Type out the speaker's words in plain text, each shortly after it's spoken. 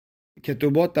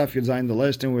Ketubot Daf Yud Zayin, the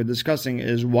last thing we're discussing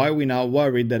is why we're not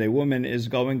worried that a woman is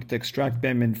going to extract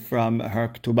payment from her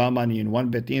ketubah money in one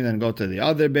betin and go to the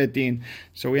other betin.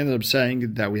 So we ended up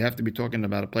saying that we have to be talking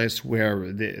about a place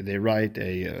where they write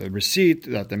a receipt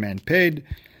that the man paid.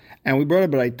 And we brought a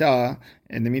braita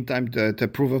in the meantime to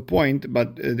prove a point,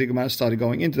 but the Gemara started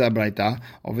going into that braita.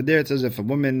 Over there it says if a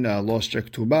woman lost her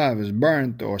ketubah, was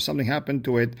burnt, or something happened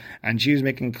to it, and she's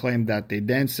making a claim that they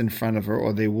danced in front of her,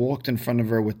 or they walked in front of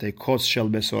her with a kos shel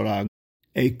besorah,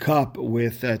 a cup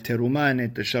with terumah in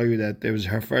it to show you that it was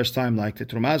her first time, like the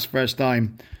teruma's first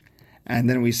time. And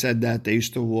then we said that they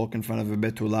used to walk in front of a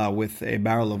betulah with a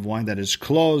barrel of wine that is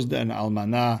closed, and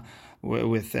almanah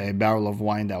with a barrel of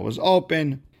wine that was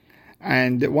open.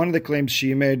 And one of the claims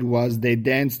she made was they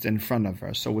danced in front of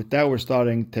her. So with that, we're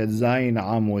starting Tedzayin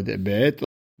Amud Bet,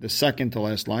 the second to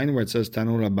last line, where it says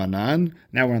Tanura Banan.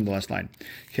 Now we're on the last line.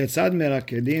 Ketzad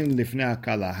merakedin lifnei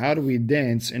kala. How do we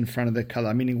dance in front of the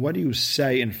kala? Meaning, what do you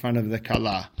say in front of the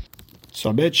kala?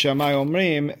 So Bet Shammai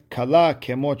Omrim Kala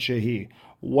kemot shehi.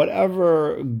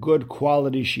 Whatever good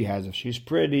quality she has, if she's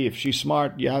pretty, if she's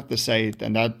smart, you have to say it,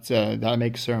 and that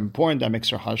makes her important. That makes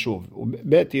her hashuv.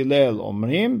 Bet Hillel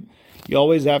Omrim. You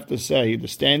always have to say the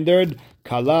standard,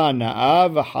 Kala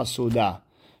na'av hasuda,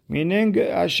 meaning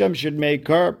Hashem should make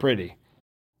her pretty.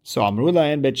 So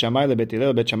Amrula and Bet Shammai leBet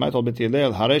Hillel. Bet Shammai told Bet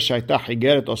Hillel, Harei shayta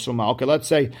higeret osuma. Okay, let's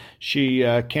say she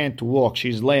can't walk,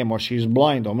 she's lame, or she's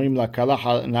blind. Omrim la Kala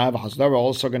na'av hasuda. We're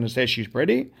also going to say she's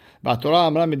pretty. But Torah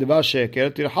amra midvar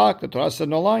she'ekeret tirhak. The Torah said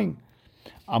no lying.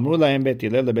 Amrula and Bet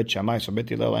Hillel leBet Shammai. So Bet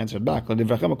Hillel answered back,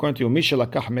 L'divrachem, according to you, Misha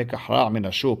lakach mekach ra' min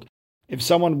hashuk. If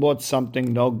someone bought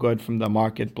something no good from the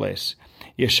marketplace,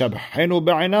 yeshabhenu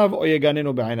ba'inav or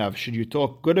yeganenu ba'inav, should you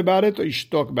talk good about it or you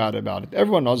should talk bad about it?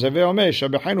 Everyone knows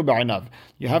yeshabhenu ba'inav.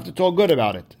 You have to talk good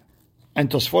about it. And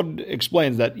Tosfot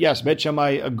explains that yes, Bet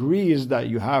Shammai agrees that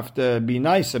you have to be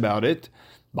nice about it,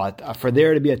 but for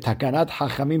there to be a takanat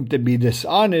hachamim to be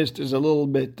dishonest is a little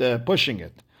bit pushing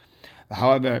it.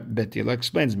 However, Bet Hillel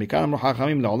explains, Mikan amru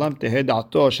hachamim la'olam teheh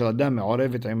da'ato shel adam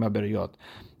me'orevet im ha'beriyot.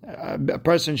 A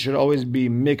person should always be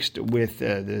mixed with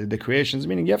the creations,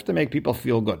 meaning you have to make people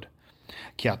feel good.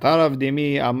 When Rav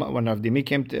Dimi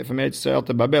came from Eretz Yisrael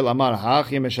to Babel,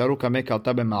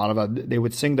 they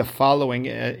would sing the following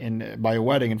by a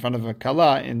wedding in front of a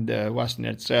kala in the Western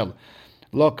Eretz Yisrael.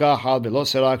 Lo kahal v'lo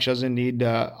serak, she doesn't need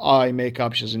eye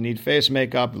makeup, she doesn't need face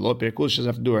makeup. Lo pirkus, she doesn't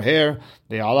have to do her hair.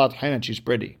 They alat hen, and she's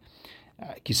pretty.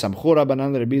 Ki samchu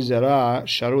Rabbanan Rabbi Zera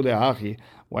sharu le'achi.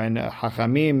 When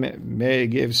Hachamim may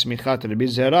give smicha to Rabbi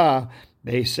Zera,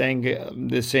 they sang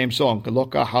the same song.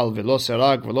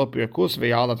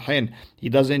 He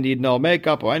doesn't need no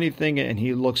makeup or anything, and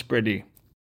he looks pretty.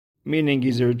 Meaning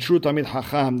he's a true Talmid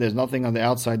Hacham. There's nothing on the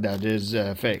outside that is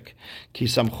fake. Ki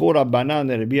samchu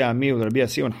Rabbanan Rabbi Ami Rabbi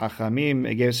Yasi, when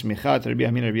Hachamim gave smicha to Rabbi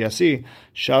Ami and Rabbi Yasi,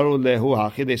 sharu lehu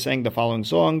hachi. They sang the following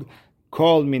song: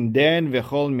 Kol min den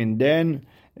v'chol min den.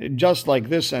 Just like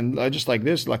this and just like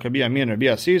this, like Rabbi Ami and Rabbi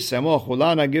Yasi, Semo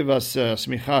Chulana, give us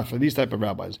smicha for these type of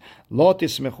rabbis. Lo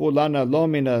tismechu lana lo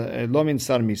min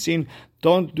sarmisin.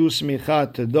 Don't do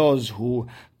smicha to those who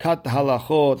cut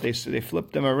halachot, they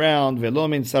flip them around, velo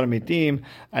min sarmitim,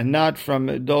 and not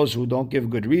from those who don't give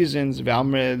good reasons.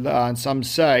 And some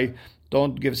say,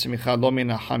 don't give smicha lo min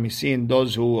hamisin,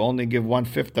 those who only give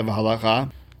 1/5 of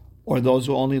halacha, or those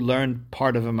who only learn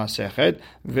part of a masechet,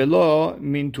 velo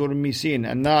min turmisin,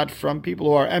 and not from people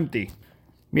who are empty,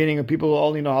 meaning people who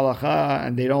only know halacha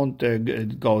and they don't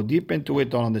go deep into it,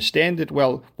 don't understand it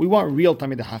well. We want real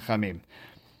Talmid Hachamim.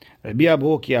 Rabbi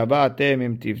Abu ki avatem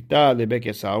im tivta lebek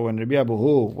Esau. When Rabbi Abu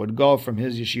would go from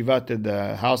his yeshiva to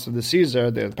the house of the Caesar,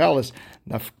 the palace,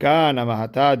 nafka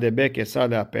namahata debek Esau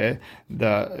leapeh,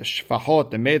 the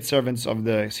shfachot, the maidservants of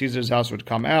the Caesar's house would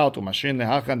come out, umashin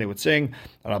lehachan, they would sing,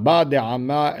 Rabba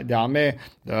de'ameh,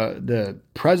 the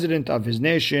president of his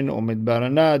nation,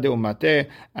 umidbarana de umate,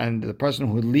 and the person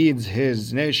who leads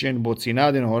his nation,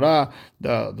 botzina din hora,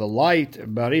 the light,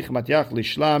 barich matyach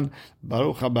lishlam,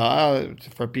 baruch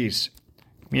haba, for peace.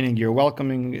 Meaning your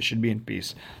welcoming should be in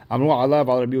peace. Amru alav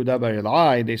al Rabbi Yehuda bar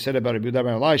Elai. They said about Rabbi Yehuda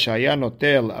bar Elai, shaya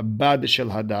notel bad shel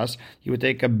hadas. He would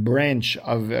take a branch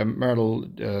of a myrtle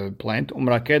plant,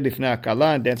 umraked lifnei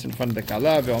kala, and dance in front of the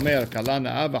kala. Ve'omer kala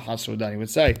na'ava hasuda. He would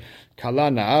say, kala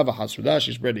na'ava hasuda.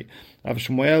 She's pretty. Rav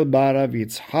Shmuel bar Rav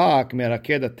Yitzchak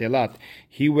meraked telat.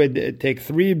 He would take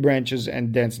 3 branches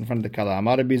and dance in front of the kala.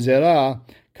 Amar Rabbi Zera.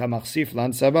 Kamachsif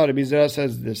lan Saba. Rabbi Zera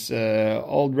says this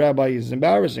old rabbi is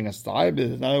embarrassing us.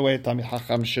 There's another way Talmid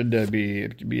Hacham should be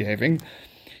behaving.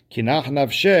 Kinach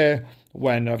nafsheh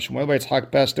when Rav Shmuel bar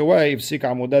Yitzchak passed away,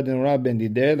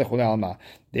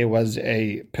 there was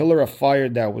a pillar of fire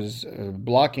that was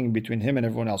blocking between him and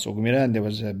everyone else. And there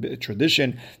was a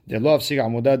tradition, the law of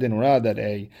that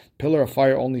a pillar of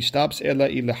fire only stops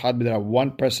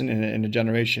one person in a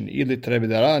generation,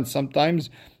 and sometimes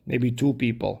maybe two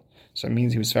people. So it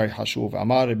means he was very hashuv.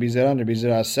 Amar Rabbi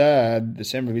Zera said, the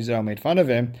same Rabbi Zera made fun of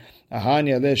him, that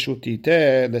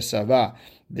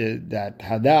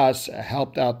Hadas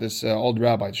helped out this old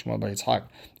rabbi, Shmuel bar Yitzchak.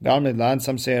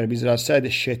 Some say Rabbi Zera said,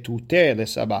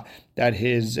 that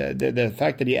his the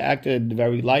fact that he acted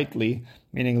very lightly,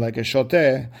 meaning like a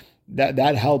shoteh,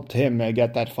 that helped him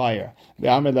get that fire.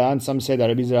 Some say that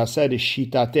Rabbi Zera said, his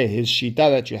shita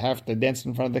that you have to dance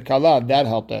in front of the kala, that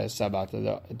helped the Saba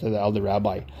to the elder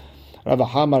rabbi.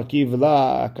 Ravaha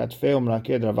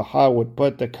would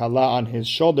put the kala on his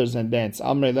shoulders and dance.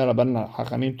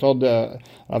 Hachamim told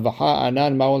Ravaha,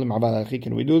 Anan ma'olim abalachi,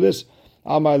 can we do this?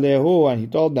 Amar lehu, and he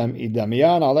told them,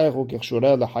 Idamiyan aleichu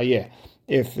kichshureh l'chayeh.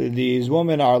 If these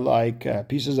women are like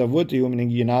pieces of wood to you, meaning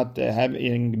you're not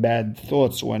having bad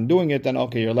thoughts when doing it, then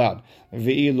okay, you're allowed.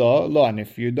 Ve'ilo, and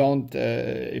if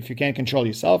you can't control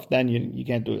yourself, then you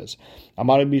can't do this.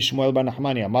 Amar Rabbi Shmuel bar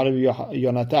Nachmani, Amar Rabbi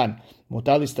Yonatan,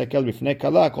 Mutar listakel b'fnei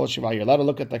kala kol shiva. You're allowed to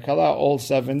look at the kala all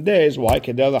 7 days. Why?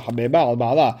 Kedei l'habeba al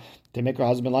ba'ala, to make her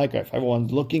husband like her. If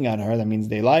everyone's looking at her, that means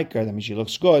they like her, that means she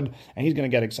looks good, and he's going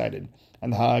to get excited.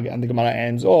 And the Gemara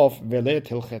ends off, Velet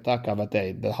hilcheta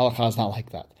kavatei. The halakha is not like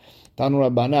that. Tanu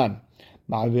Rabbanan,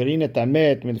 ma'avirin et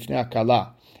hamet milifnei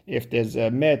kala. If there's a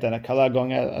met and a kala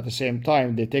going at the same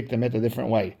time, they take the met a different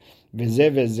way.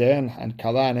 Veze and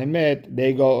kala and a met,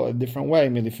 they go a different way,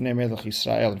 milifnei melech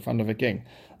Yisrael, in front of a king.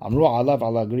 Amru alav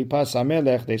ala Agripas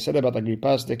HaMelech, they said about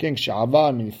Agripas the king,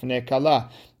 she'avar milifnei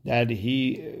kala, that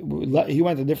he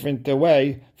went a different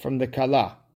way from the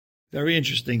kala. Very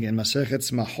interesting. In Masechet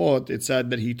Smachot, it said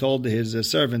that he told his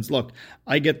servants, look,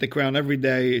 I get the crown every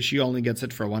day, she only gets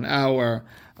it for 1 hour,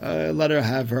 let her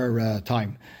have her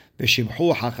time.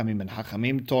 V'shivhu Hachamim, and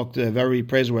Hachamim talked very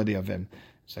praiseworthy of him.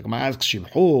 So Gemara asks,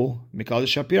 Shivhu, Mikal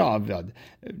Shapira Avad.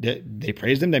 They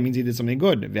praised him, that means he did something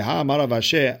good. V'ha Amar Rav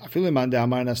Ashi, afilu man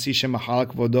de'amar nasi shemachal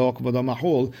kvodo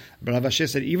mahul. But Rav Ashi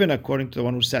said, even according to the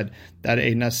one who said that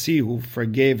a nasi who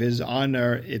forgave his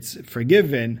honor, it's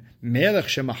forgiven, melech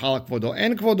shemachal kvodo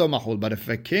and kvodo mahul. But if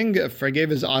a king forgave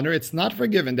his honor, it's not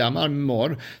forgiven. De'amar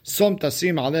mor, som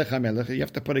tasim alecha melech, you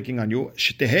have to put a king on you,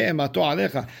 shtehe emato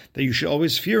alecha, that you should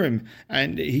always fear him,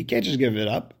 and he can't just give it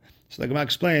up. So the Gemara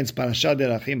explains, Parashat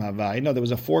Derachim Hava. There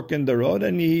was a fork in the road,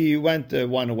 and he went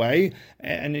one way,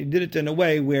 and he did it in a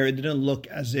way where it didn't look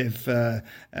as if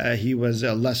he was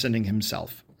lessening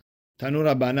himself.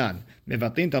 Tanura Banan.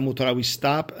 Mevatin Talmud Torah, we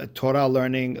stop Torah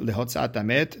learning lehotzat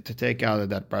hamet, to take out of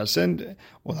that person,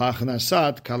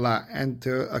 ulachnasat kala, and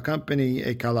to accompany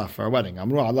a kala for a wedding.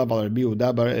 Amru alav al Rabbi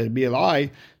Yehuda bar Rabbi Elai,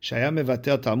 shaya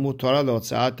mevatel Talmud Torah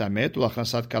lehotzat hamet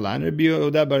ulachnasat kala. And Rabbi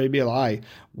Yehuda bar Rabbi Elai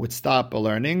would stop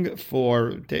learning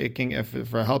for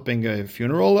helping a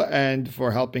funeral and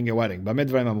for helping a wedding.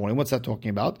 What's that talking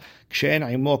about?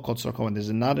 When there's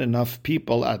not enough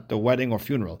people at the wedding or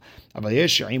funeral. But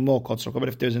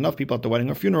if there's enough people at the wedding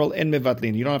or funeral, in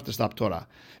mevatlin, you don't have to stop Torah.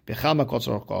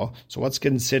 So what's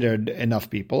considered enough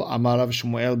people? Amar Rav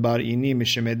Shmuel bar Ini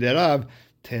Mishemederav,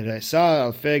 Teresa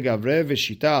alfe gavre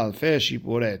v'shita alfe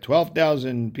shipure.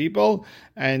 12,000 people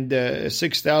and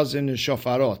 6,000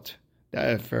 shofarot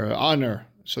for honor.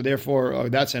 So therefore,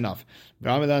 that's enough.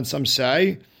 Ramadan, some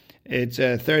say it's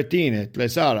 13.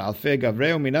 Lesar alfe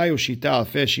gavre u'minayu shita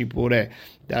alfe shipure.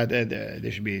 That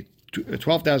there should be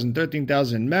 12,000,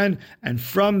 13,000 men, and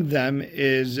from them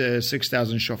is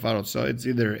 6,000 shofarot. So it's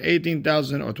either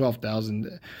 18,000 or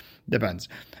 12,000, depends.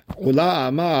 Ula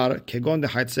amar kegon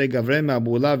dechatzei gavre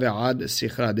ma'abula ve'ad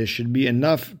sichra. There should be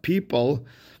enough people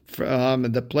from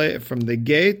the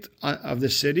gate of the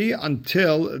city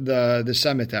until the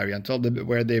cemetery, until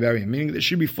where they bury him. Meaning it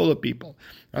should be full of people.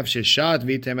 Rav Sheshat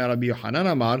v'itemer Rabbi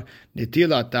Yochanan amar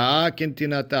netilata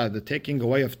kintinata, the taking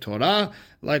away of Torah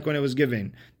like when it was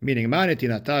given. Meaning ma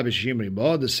netilata b'shim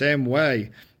ribo, the same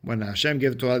way when Hashem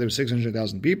gave Torah there were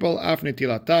 600,000 people. Af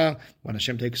netilata, when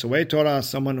Hashem takes away Torah,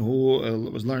 someone who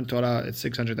was learned Torah, it's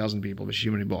 600,000 people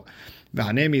b'shim ribo.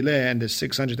 And the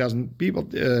 600,000 people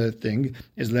thing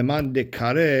is leman de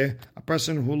kare, a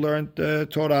person who learned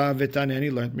Torah v'taneh, and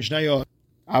he learned Mishnayot.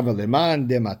 Avaleman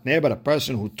de matne, but a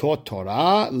person who taught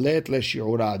Torah, let le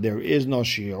shi'ura, there is no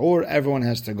shi'ur, everyone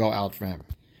has to go out for him.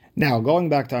 Now, going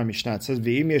back to our Mishnah, it says,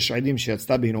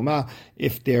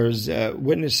 if there's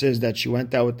witnesses that she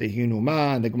went out with the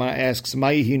hinuma, and the Gemara asks,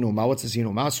 what's this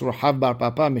hinuma? Surhav bar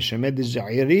papa mishamed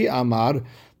zairi amar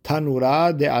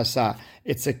Tanura de asa.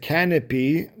 It's a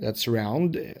canopy that's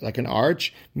round, like an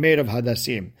arch, made of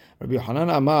hadassim. Rabbi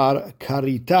Yochanan Amar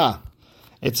karita.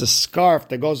 It's a scarf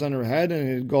that goes on her head and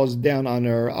it goes down on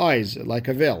her eyes, like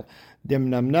a veil.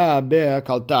 Demnamna be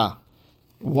kalta.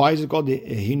 Why is it called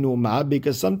hinuma?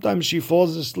 Because sometimes she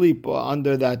falls asleep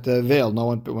under that veil.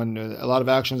 When a lot of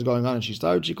action is going on and she's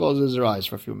tired, she closes her eyes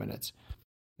for a few minutes.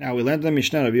 Now we learned the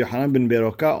Mishnah of Yochanan ben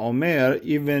Beroka Omer,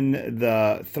 even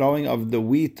the throwing of the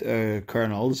wheat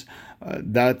kernels,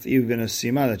 that's even a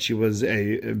sima that she was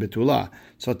a betula.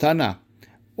 So Tana,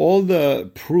 all the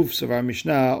proofs of our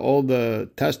Mishnah, all the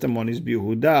testimonies,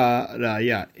 Yehuda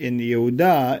Raya. In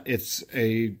Yehuda, it's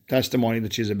a testimony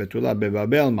that she's a betula.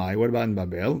 Bebabel Mai. What about in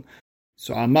Babel?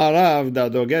 So Amarav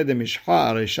Dadoge de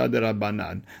Mishcha Resha de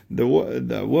Rabbanan.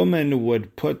 The woman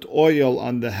would put oil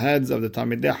on the heads of the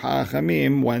Talmidei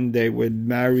Hachamim when they would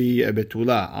marry a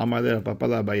betula. Amar de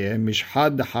Rapapala Baye Mishcha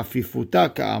de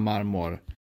Hafifuta ka Amar Mor.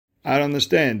 I don't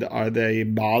understand. Are they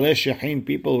Baale Shehin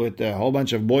people with a whole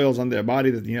bunch of boils on their body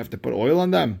that you have to put oil on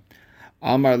them?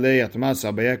 Amar le Yatmas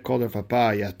Abaye Kol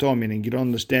Rapapa Yatom, meaning you don't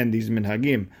understand these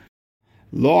minhagim.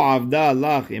 Lo avda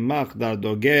lach imach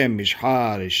dardoge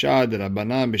mishha rishad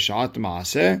rabbanan b'shat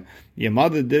maaseh. Your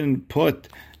mother didn't put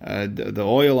the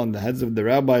oil on the heads of the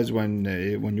rabbis when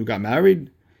you got married.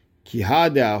 Ki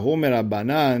hada hu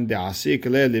rabbanan de'asik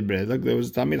le libre. Look, there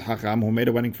was Talmid Chacham who made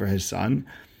a wedding for his son.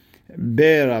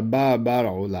 Be Rabba Bar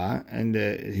Ula, and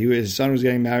his son was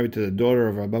getting married to the daughter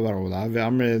of Rabba Bar Ula.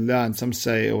 Ve'amr la, and some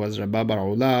say it was Rabba Bar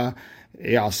Ula.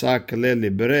 He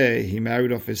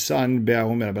married off his son to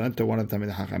one of the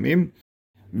Talmidei Chachamim.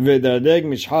 At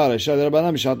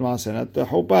the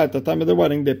chuppah, at the time of the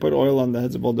wedding, they put oil on the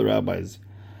heads of all the rabbis.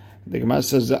 The Gemara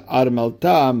says,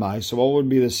 Armalta Mai. So what would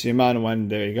be the siman when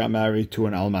they got married to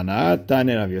an almanah?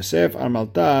 Tane Rav Yosef,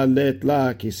 Armalta let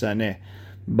la kisane.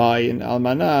 By an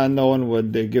almanah, no one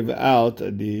would give out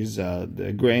these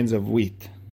the grains of wheat.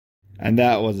 And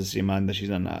that was the siman that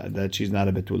she's not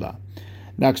a betula.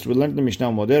 Next, we learned the Mishnah.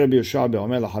 Rabbi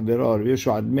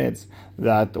Yeshua admits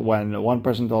that when one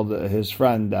person told his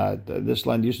friend that this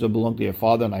land used to belong to your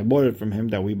father and I bought it from him,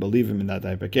 that we believe him in that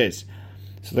type of case.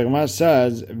 So the Gemara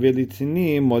says,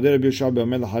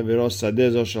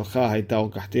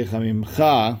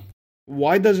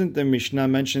 why doesn't the Mishnah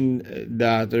mention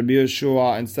that Rabbi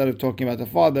Yeshua, instead of talking about the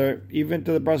father, even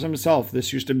to the person himself,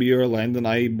 this used to be your land and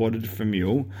I bought it from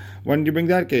you? Why didn't you bring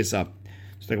that case up?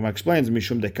 So the Gemara explains,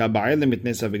 Mishum dekaba'il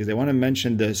mitnesa, because they want to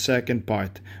mention the second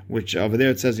part, which over there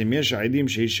it says,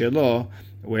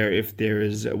 where if there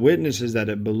is witnesses that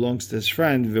it belongs to his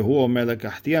friend, and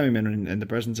the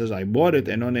person says, I bought it,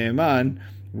 and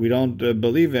we don't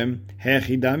believe him.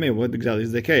 What exactly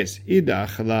is the case?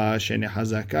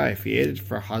 If he ate it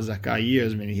for hazaka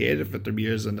years, meaning he ate it for 3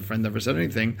 years and the friend never said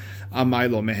anything,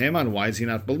 why is he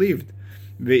not believed?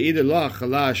 If he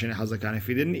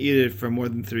didn't eat it for more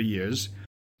than 3 years,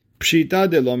 pshita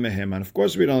de lo meheman. Of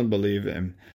course we don't believe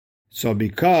him. So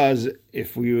because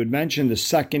if we would mention the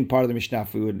second part of the Mishnah,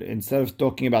 if we would, instead of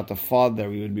talking about the father,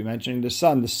 we would be mentioning the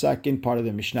son, the second part of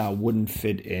the Mishnah wouldn't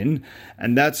fit in.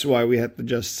 And that's why we had to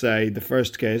just say the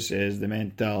first case is the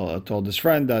man told his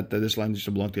friend that this land used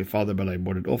to belong to your father, but I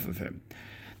bought it off of him.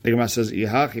 The Gemara says,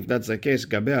 if that's the case,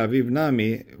 gabe aviv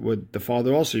nami, with the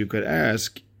father also, you could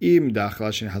ask, if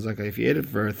he ate it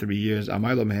for 3 years,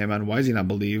 why is he not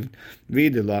believed? And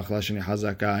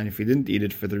if he didn't eat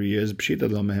it for 3 years,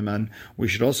 we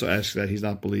should also ask that he's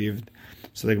not believed.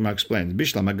 So the Gemara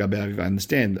explains, I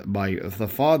understand, by the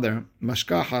father,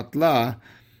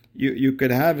 you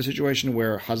could have a situation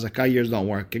where hazakah years don't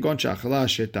work. You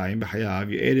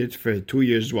ate it for 2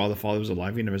 years while the father was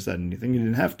alive, he never said anything, he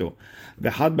didn't have to.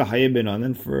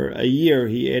 And for a year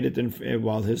he ate it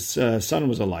while his son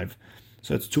was alive.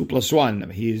 So it's 2 plus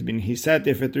 1. He sat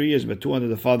there for 3 years, but 2 under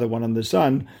the father, 1 under the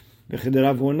son. And like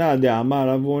Rav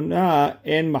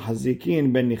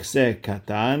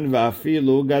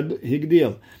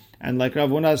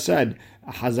Huna said,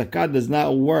 hazakah does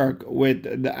not work with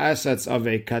the assets of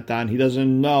a katan. He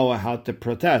doesn't know how to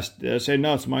protest. They say,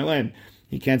 no, it's my land.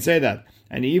 He can't say that.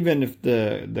 And even if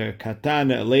the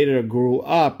katan later grew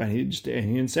up and he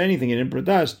didn't say anything, he didn't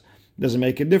protest, it doesn't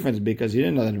make a difference because he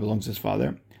didn't know that it belongs to his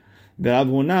father. So the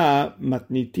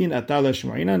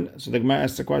Gemara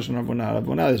asks the question of Rav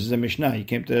Huna, this is a Mishnah. He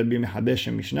came to be Mehadesh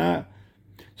a Mishnah.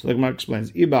 So the Gemara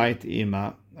explains, you could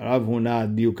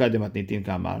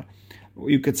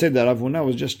say that Rav Huna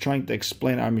was just trying to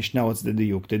explain our Mishnah. What's the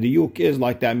diyuk? The diyuk is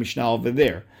like that Mishnah over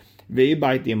there. Or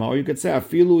you could say,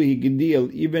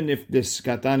 even if this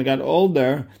katan got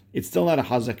older, it's still not a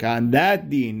hazakah. And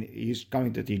that deen he's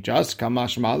coming to teach us,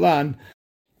 kamash ma'alan,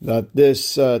 that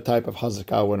this type of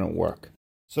hazakah wouldn't work.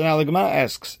 So now the Gemara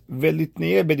asks,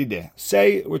 "Velitniyeh bedideh."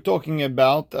 Say we're talking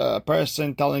about a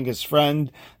person telling his friend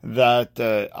that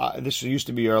this used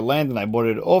to be your land and I bought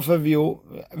it off of you.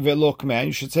 Velok man,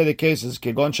 you should say the case is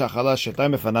kegon shachala shetay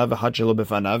befanav v'chad shelo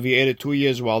befanav. He ate it 2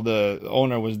 years while the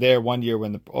owner was there, 1 year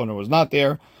when the owner was not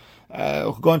there.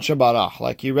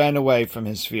 Like he ran away from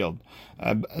his field.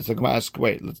 So Gemara asks,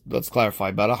 wait, let's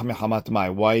clarify. Barach mechamat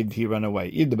mai. Why did he run away?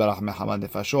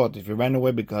 If he ran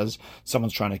away because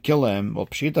someone's trying to kill him, well,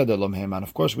 pshita delom him, and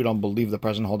of course we don't believe the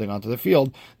person holding onto the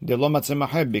field.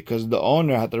 Because the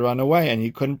owner had to run away and he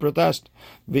couldn't protest.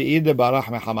 Barach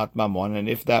mechamat mamon. And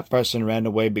if that person ran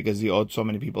away because he owed so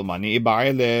many people money,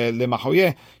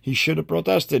 he should have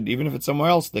protested, even if it's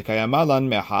somewhere else. Because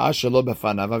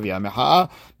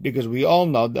we all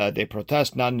know that a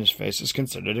protest not in his face is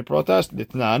considered a protest.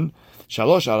 Ditnan,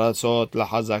 Shalosh Aratzot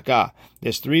LaHazakah.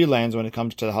 There's 3 lands when it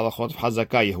comes to the halachot of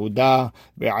Hazakah: Yehuda,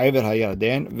 ve'Iver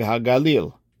HaYarden,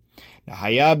 ve'HaGalil.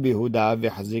 Haya b'Yehuda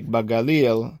ve'Hazik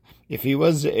b'Galil. If he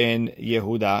was in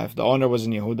Yehuda, if the owner was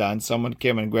in Yehuda and someone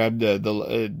came and grabbed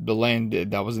the land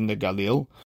that was in the Galil,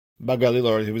 Bagalil,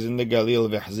 or he was in the Galil,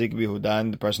 ve'Hazik b'Yehuda,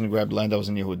 and the person grabbed land that was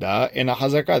in Yehuda, in a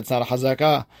Hazakah, it's not a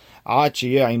Hazakah. Unless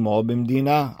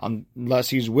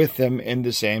he's with them in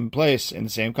the same place, in the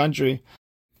same country.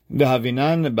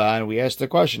 And we asked the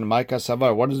question, what does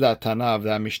that Tana of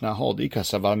that Mishnah hold? If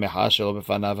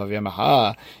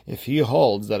he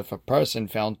holds that if a person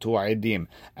found 2 Aidim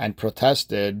and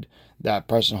protested that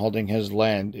person holding his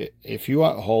land, if you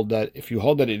hold that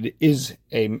it is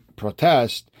a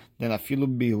protest, then afilu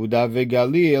bihuda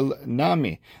vegalil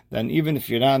nami. Then even if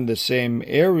you're not in the same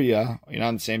area, you're not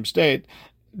in the same state,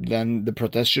 then the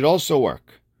protest should also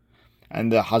work,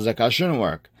 and the hazakah shouldn't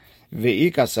work. And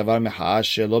if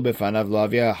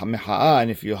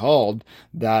you hold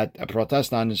that a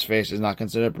protest on his face is not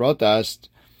considered protest,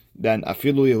 then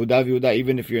afilu Yehuda v'Yehuda,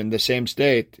 even if you're in the same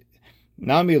state,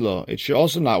 namilo, it should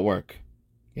also not work.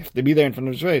 You have to be there in front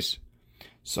of his face.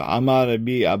 So Amar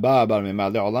Rabbi Abba bar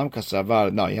Mimad le'olam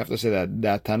kasavar. No, you have to say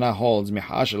that Tana holds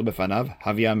meha'a shelo befanav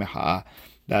havia meha'a,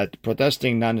 that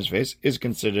protesting not in his face is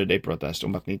considered a protest.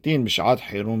 And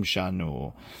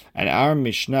our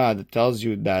Mishnah that tells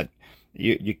you that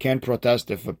you can't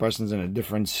protest if a person's in a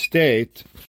different state,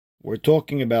 we're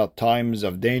talking about times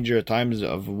of danger, times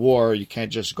of war. You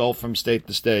can't just go from state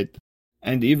to state.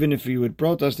 And even if you would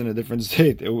protest in a different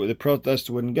state, the protest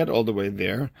wouldn't get all the way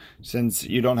there, since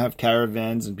you don't have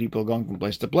caravans and people going from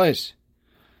place to place.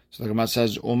 So the Gemara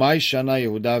says, Umay Shana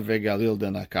Yehuda veGalil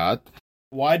denakat.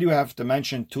 Why do you have to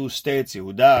mention 2 states,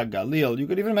 Yehuda, Galil? You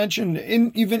could even mention,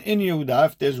 even in Yehuda,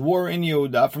 if there's war in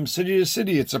Yehuda, from city to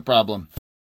city, it's a problem.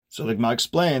 So the Gemara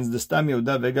explains, the Stam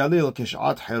Yehuda veGalil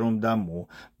kishat herum damu,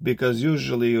 because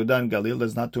usually Yehuda and Galil,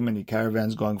 there's not too many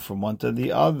caravans going from one to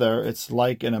the other. It's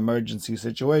like an emergency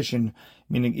situation,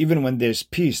 meaning even when there's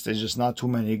peace, there's just not too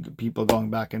many people going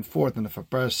back and forth. And if a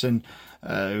person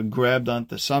grabbed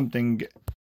onto something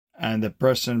and the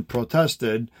person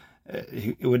protested,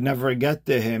 it would never get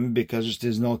to him because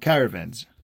there's no caravans.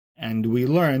 And we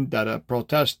learned that a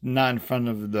protest not in front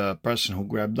of the person who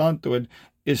grabbed onto it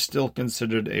is still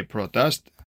considered a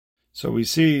protest. So we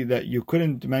see that you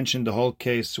couldn't mention the whole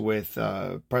case with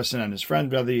a person and his friend.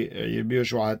 Really, Rabbi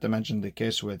Yehoshua had to mention the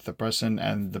case with the person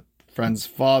and the friend's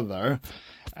father.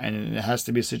 And it has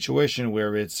to be a situation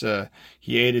where it's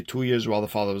he ate it 2 years while the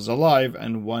father was alive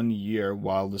and 1 year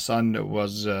while the son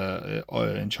was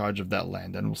in charge of that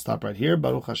land. And we'll stop right here.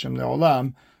 Baruch Hashem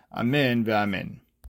le'olam. Amen ve'amen.